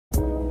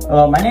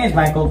My name is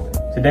Michael.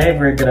 Today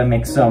we're gonna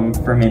make some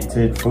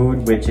fermented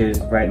food, which is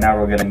right now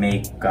we're gonna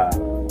make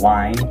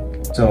wine.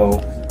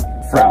 So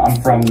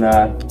I'm from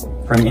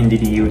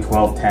NDDU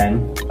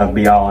 1210 of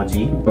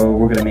biology. So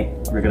we're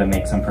gonna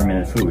make some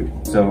fermented food.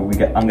 So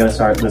I'm gonna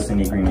start listing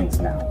the ingredients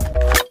now.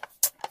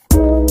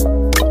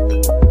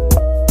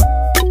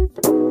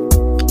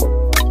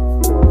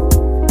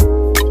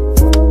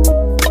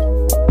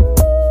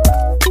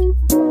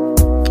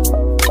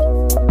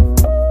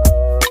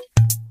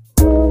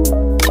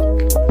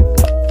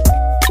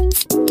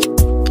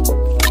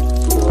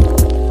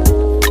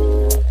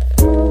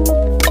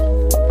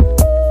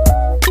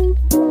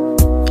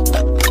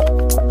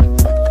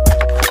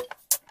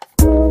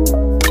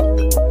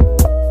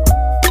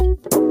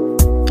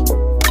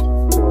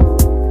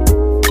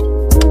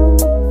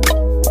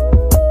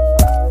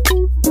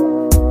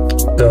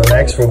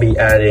 Next, we'll be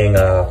adding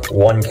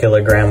 1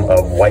 kilogram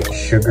of white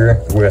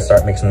sugar. We're gonna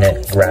start mixing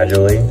it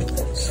gradually,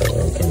 so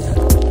we can.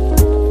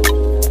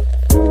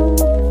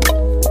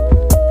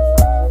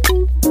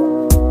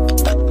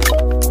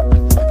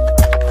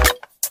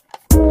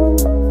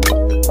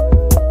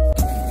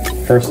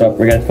 First up,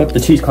 we're gonna put the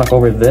cheesecloth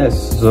over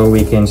this so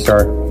we can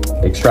start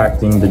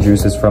extracting the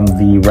juices from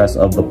the rest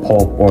of the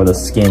pulp or the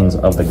skins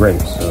of the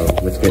grapes. So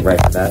let's get right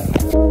to that.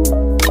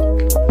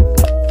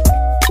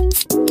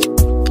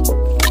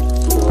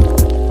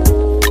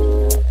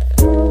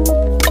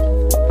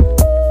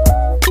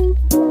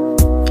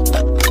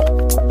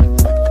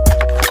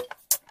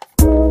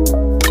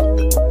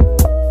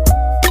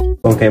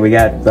 Okay, we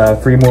got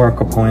 3 more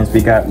components.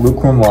 We got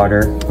lukewarm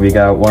water, we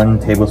got 1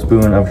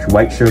 tablespoon of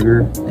white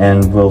sugar,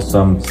 and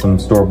some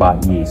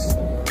store-bought yeast.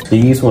 The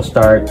yeast will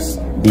start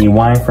the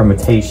wine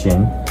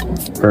fermentation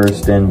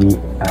first, then we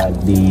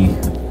add the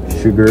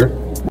sugar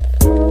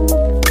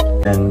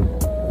and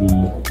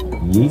the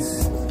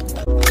yeast.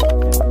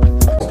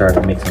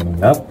 Start mixing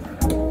it up.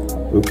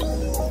 Oops.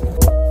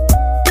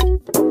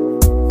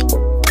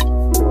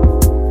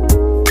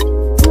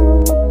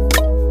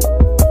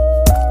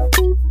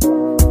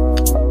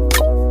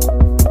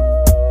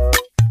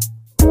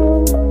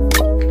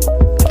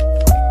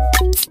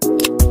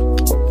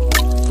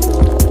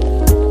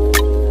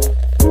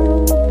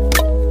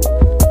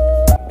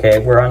 Okay,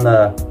 we're on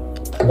the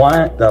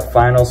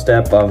final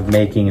step of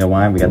making the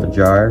wine. We got the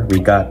jar. We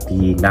got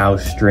the now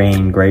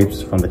strained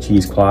grapes from the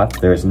cheesecloth.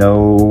 There's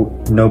no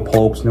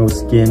pulps, no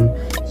skin,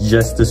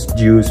 just this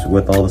juice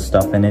with all the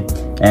stuff in it,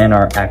 and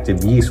our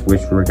active yeast,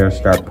 which we're gonna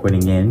start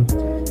putting in.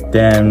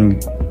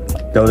 Then,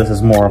 though this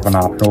is more of an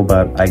optional,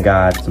 but I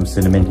got some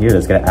cinnamon here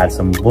that's gonna add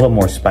a little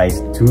more spice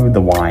to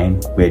the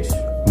wine, which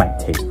might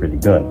taste pretty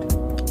good.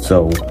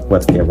 So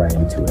let's get right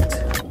into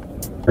it.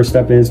 First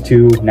step is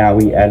now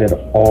we added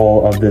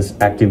all of this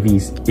active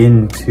yeast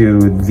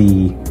into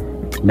the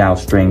now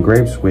strained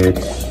grapes, which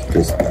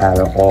just add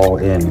it all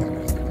in.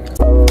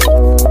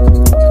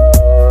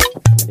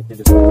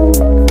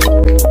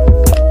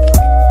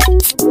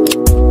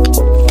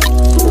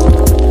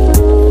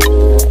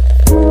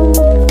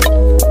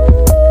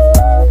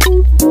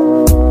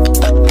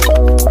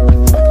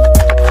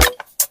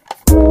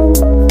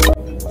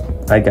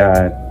 I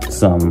got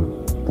some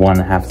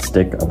 1/2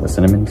 stick of the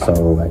cinnamon,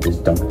 so I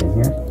just dump it in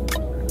here.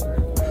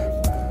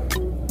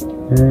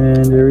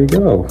 And there we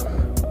go.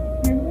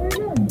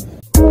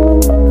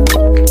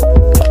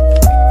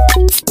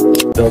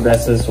 So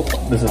this is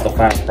the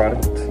final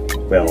product.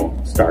 Well,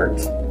 start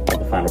of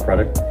the final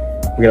product.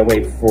 We gotta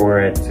wait for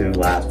it to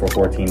last for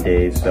 14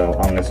 days, so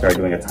I'm gonna start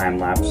doing a time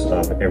lapse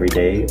of every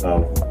day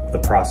of the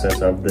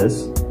process of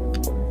this.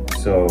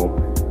 So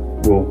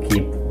we'll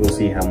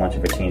see how much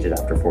of it changes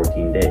after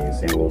 14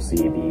 days, and we'll see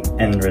the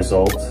end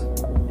result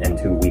in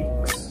 2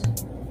 weeks.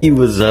 Hey,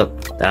 what's up?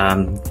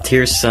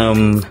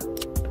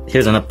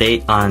 Here's an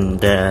update on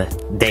the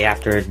day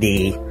after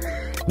the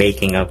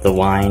making of the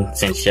wine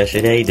since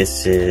yesterday.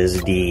 This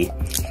is the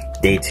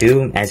day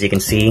 2. As you can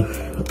see,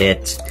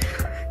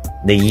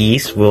 the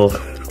yeast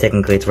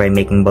technically it's right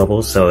making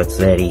bubbles, so it's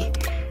a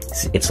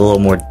little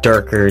more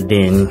darker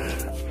than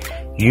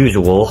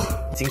usual.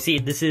 As you can see,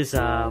 this is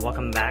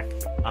welcome back.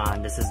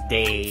 This is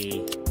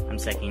day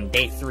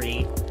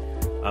 3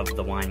 of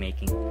the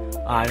winemaking.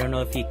 I don't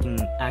know if you can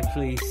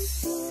actually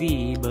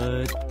see,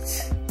 but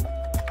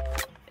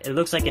it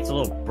looks like it's a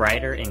little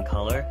brighter in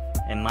color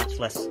and much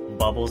less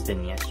bubbles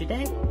than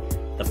yesterday.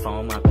 The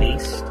foam, at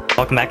least.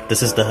 Welcome back.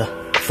 This is the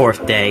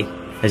 4th day.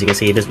 As you can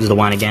see, this is the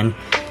wine again.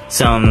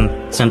 Some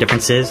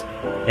differences.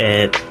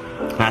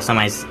 Last time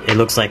it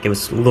looks like it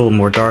was a little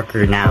more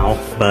darker now,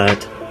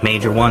 but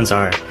major ones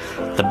are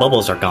the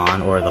bubbles are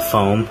gone, or the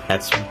foam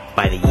that's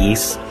by the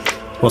yeast,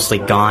 mostly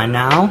gone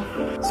now.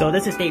 So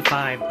this is day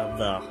 5 of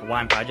the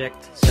wine project.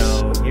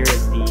 So here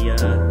is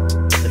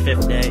the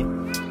 5th day.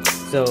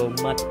 So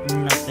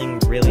nothing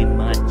really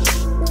much.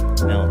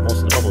 No,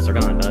 most of the bubbles are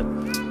gone, but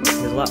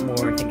there's a lot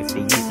more. I think it's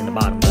the yeast in the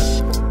bottom,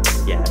 but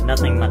yeah,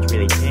 nothing much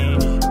really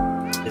changed.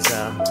 It's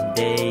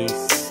day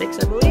 6,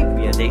 I believe.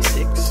 Yeah, day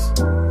 6.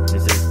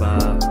 This is the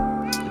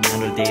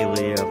another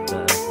daily of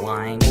the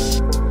wine.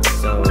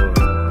 So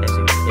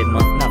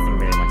nothing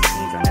really much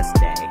changed on this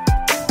day.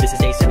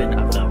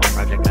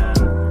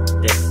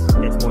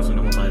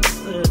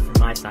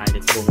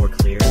 little more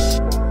clear,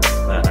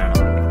 but I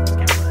don't know.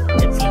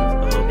 It seems a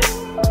little bit,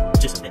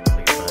 just a bit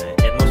clear, but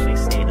it mostly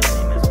stayed the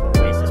same as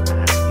always this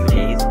past few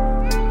days.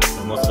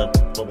 So most of the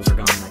bubbles are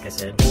gone, like I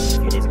said, a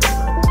few days ago.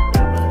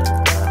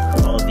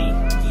 But all of the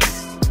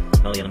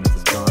yeast, all the elements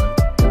is gone.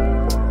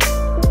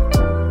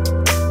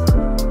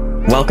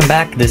 Welcome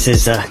back. This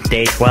is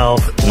day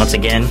 12. Once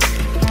again,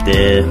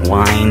 the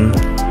wine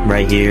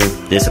right here.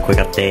 This is a quick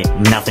update.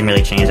 Nothing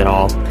really changed at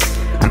all.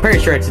 I'm pretty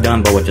sure it's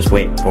done, but we'll just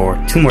wait for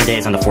 2 more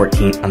days. On the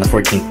 14th. On the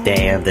 14th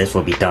day of this,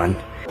 will be done.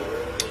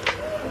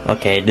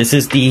 Okay, this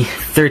is the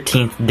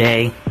 13th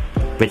day,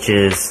 which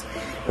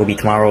will be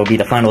tomorrow. Will be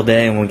the final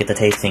day, and we'll get the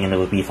tasting, and it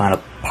will be the final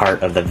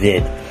part of the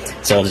vid.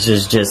 So this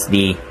is just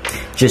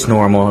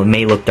normal. It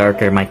may look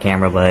darker in my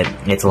camera, but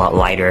it's a lot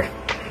lighter.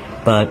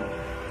 But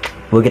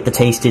we'll get to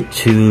taste it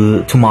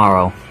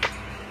tomorrow.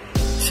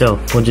 So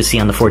we'll just see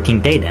on the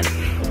 14th day then.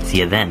 See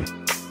you then.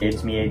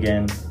 It's me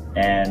again,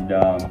 and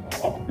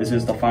this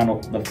is the final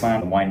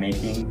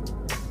winemaking.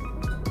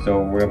 So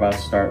we're about to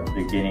start the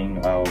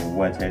beginning of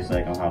what it tastes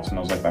like and how it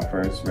smells like. But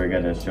first, we're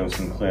gonna show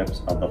some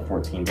clips of the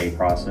 14-day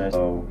process.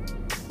 So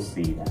we'll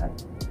see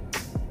that.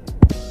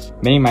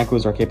 Many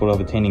microbes are capable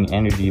of attaining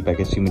energy by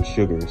consuming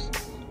sugars,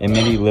 and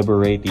many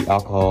liberate the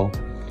alcohol,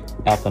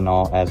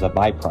 ethanol, as a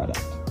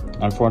byproduct.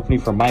 Unfortunately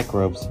for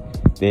microbes,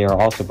 they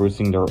are also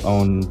producing their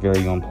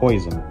very own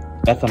poison.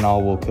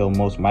 Ethanol will kill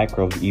most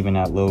microbes even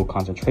at low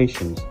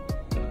concentrations.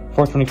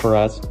 Fortunately for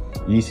us,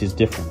 yeast is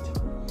different.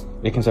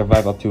 It can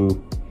survive up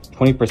to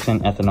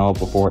 20% ethanol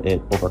before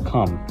it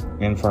overcomes.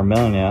 And for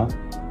millennia,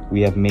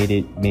 we have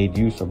made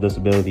use of this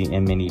ability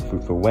in many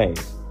fruitful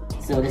ways.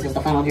 So this is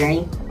the final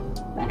journey.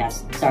 I'm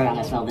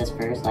gonna smell this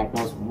first, like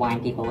most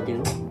wine people will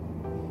do.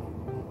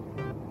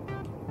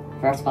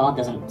 First of all, it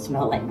doesn't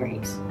smell like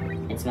grapes.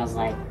 It smells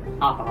like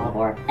alcohol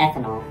or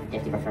ethanol,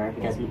 if you prefer,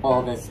 because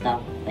all the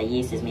stuff, the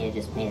yeast is made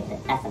of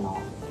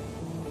ethanol.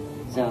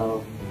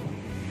 So,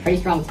 pretty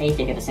strong taste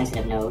if you have a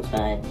sensitive nose,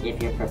 but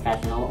if you're a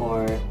professional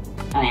or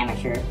an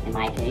amateur, in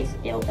my case,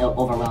 it'll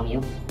overwhelm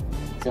you.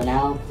 So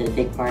now, the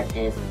big part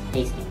is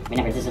tasting.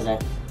 Remember, this is a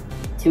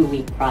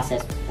 2-week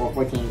process for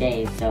 14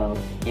 days, so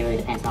it really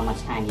depends how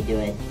much time you do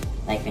it.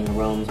 Like in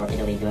Rome or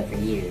Italy, do it for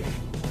years.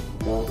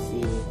 So let's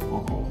see.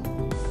 Okay.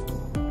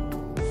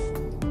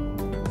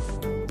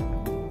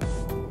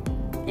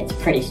 It's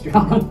pretty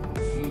strong.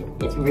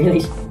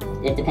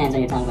 It depends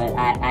on your tongue, but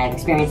I have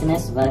experience in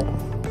this, but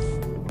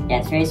yeah,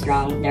 it's very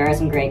strong. There are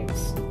some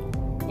grapes,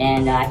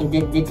 and I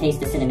did taste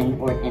the cinnamon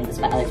and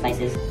the other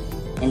spices.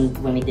 And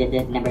when we did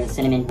it, remember the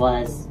cinnamon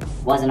was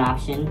an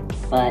option,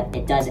 but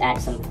it does add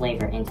some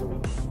flavor into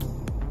it.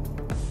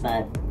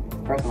 But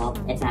first of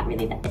all, it's not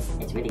really that,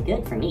 it's really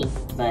good for me,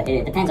 but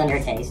it depends on your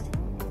taste.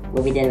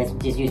 What we did was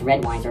just use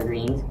red wines or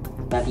greens,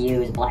 but if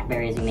you use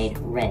blackberries, we made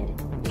red.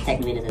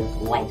 Technically, this is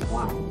white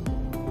wine.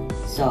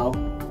 So,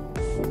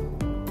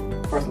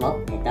 first of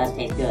all, it does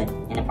taste good,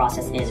 and the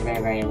process is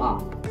very, very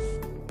long.